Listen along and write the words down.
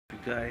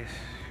Guys?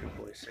 Your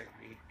boy sent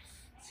me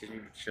sitting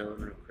here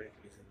chilling real quick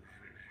using the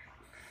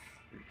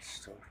internet. It's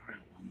still right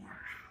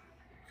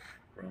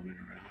Walmart, roaming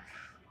around.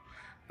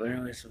 But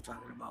anyways, I'm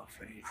talking about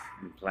faith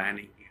and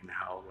planning and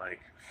how like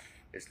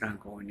it's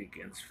not going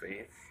against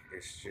faith.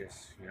 It's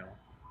just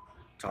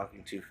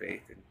talking to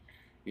faith and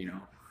you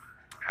know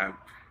how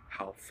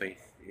how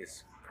faith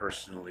is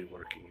personally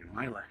working in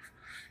my life.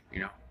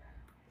 You know,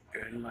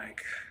 and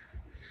like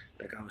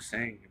I was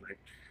saying, like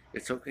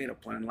it's okay to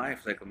plan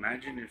life. Like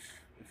imagine if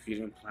you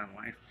didn't plan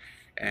life,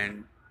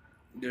 and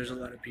there's a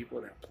lot of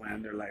people that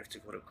plan their life to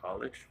go to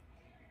college,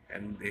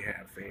 and they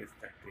have faith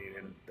that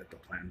that the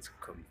plans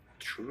come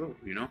true.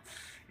 That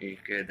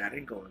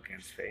didn't go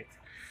against faith.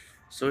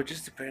 So it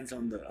just depends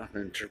on the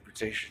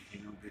interpretation,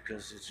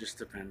 because it just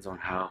depends on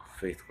how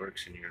faith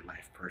works in your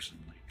life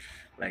personally.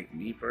 Like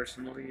me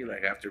personally,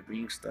 like after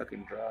being stuck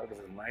in drugs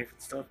and life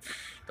and stuff,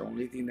 the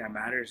only thing that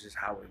matters is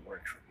how it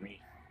works for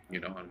me,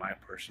 in my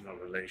personal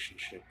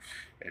relationship,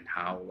 and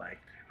how like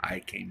I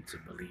came to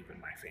believe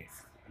in my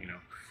faith,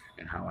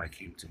 and how I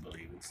came to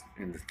believe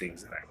in the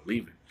things that I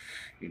believe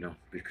in,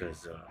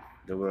 because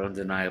there were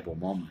undeniable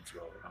moments,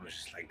 bro. I was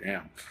just like,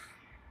 damn,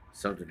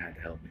 something had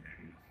to help me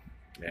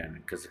there, yeah,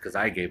 because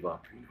I gave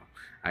up.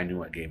 I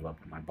knew I gave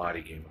up, and my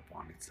body gave up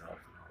on itself.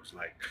 And I was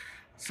like,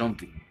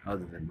 something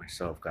other than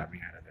myself got me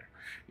out of there.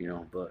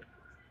 But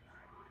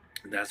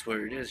that's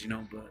where it is.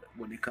 But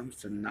when it comes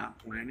to not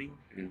planning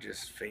and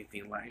just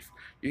faithing life,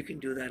 you can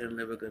do that and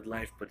live a good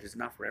life, but it's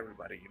not for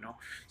everybody.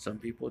 Some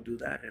people do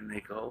that and they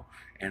go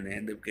and they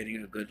end up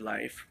getting a good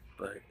life,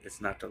 but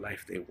it's not the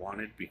life they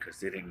wanted because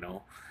they didn't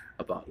know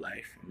about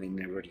life and they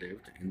never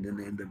lived, and then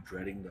they end up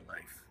dreading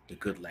the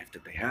good life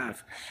that they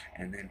have,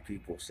 and then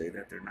people say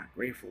that they're not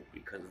grateful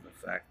because of the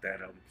fact that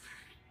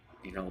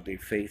they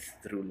faced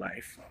through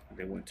life.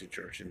 They went to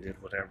church and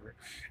did whatever,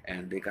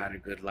 and they got a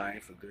good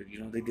life, a good,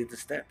 they did the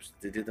steps,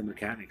 they did the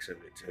mechanics of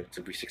it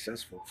to be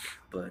successful.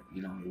 But,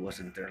 it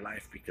wasn't their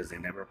life because they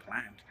never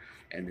planned.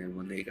 And then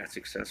when they got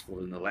successful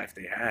in the life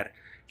they had,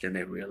 then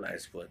they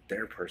realized what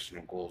their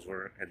personal goals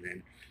were, and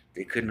then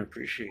they couldn't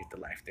appreciate the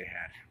life they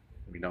had.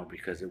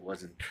 Because it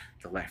wasn't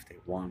the life they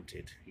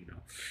wanted.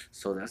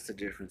 So that's the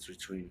difference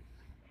between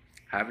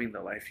having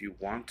the life you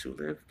want to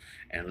live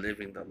and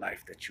living the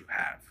life that you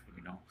have.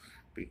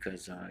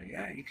 Because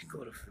yeah, you can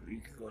go to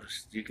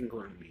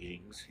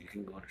meetings, you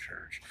can go to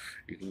church,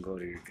 you can go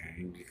to your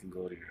gang, you can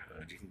go to your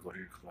hood, you can go to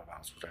your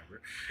clubhouse,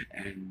 whatever,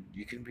 and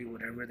you can be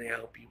whatever they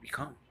help you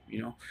become.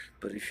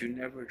 But if you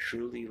never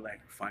truly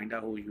like find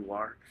out who you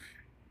are,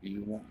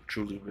 you won't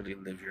truly really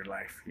live your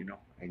life.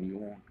 And you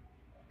won't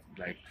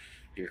like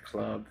your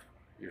club,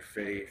 your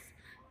faith,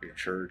 your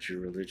church, your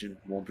religion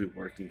won't be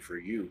working for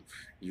you.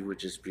 You would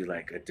just be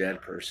like a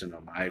dead person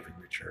alive in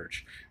the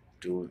church,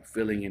 doing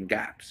filling in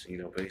gaps,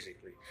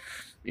 basically.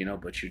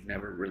 But you'd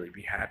never really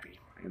be happy.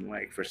 And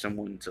like for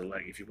someone to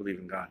like, if you believe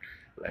in God,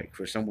 like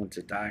for someone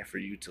to die for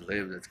you to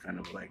live, that's kind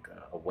of like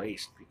a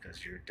waste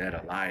because you're dead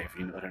alive.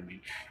 You know what I mean?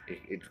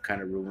 It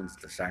kind of ruins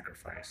the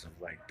sacrifice of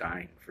like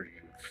dying for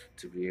you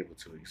to be able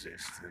to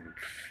exist and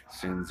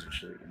sins and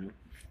shit.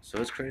 So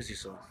it's crazy.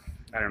 So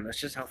I don't know. That's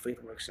just how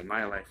faith works in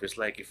my life. It's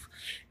like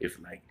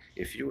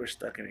if you were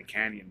stuck in a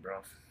canyon,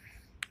 bro,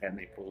 and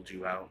they pulled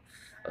you out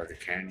of the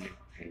canyon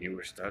and you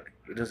were stuck,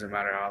 it doesn't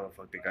matter how the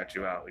fuck they got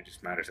you out. It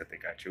just matters that they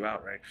got you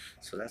out, right?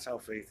 So that's how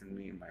faith in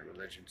me and my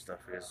religion stuff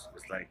is.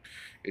 It's like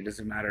it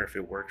doesn't matter if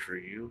it works for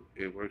you.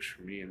 It works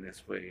for me in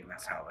this way, and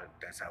that's how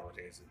it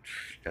is. And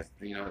that's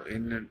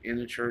in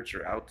the church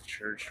or out the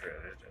church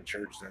or a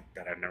church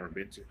that I've never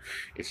been to.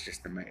 It's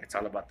just it's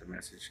all about the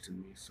message to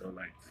me. So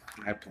like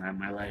I plan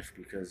my life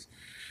because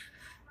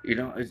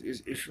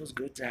it feels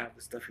good to have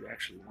the stuff you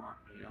actually want,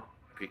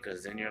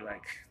 because then you're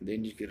like,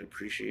 then you can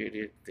appreciate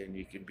it, then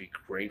you can be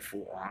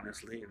grateful,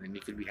 honestly, and then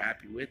you can be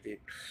happy with it,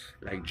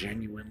 like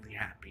genuinely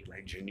happy,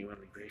 like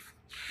genuinely grateful.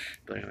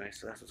 But anyway,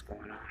 so that's what's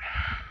going on.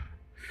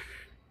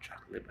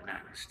 Chocolate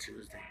bananas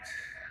Tuesdays.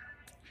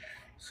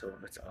 So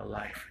it's a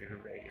life here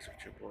in Vegas,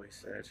 what your boy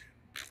said.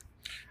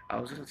 I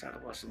was gonna talk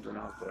about something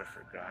else, but I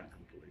forgot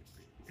completely.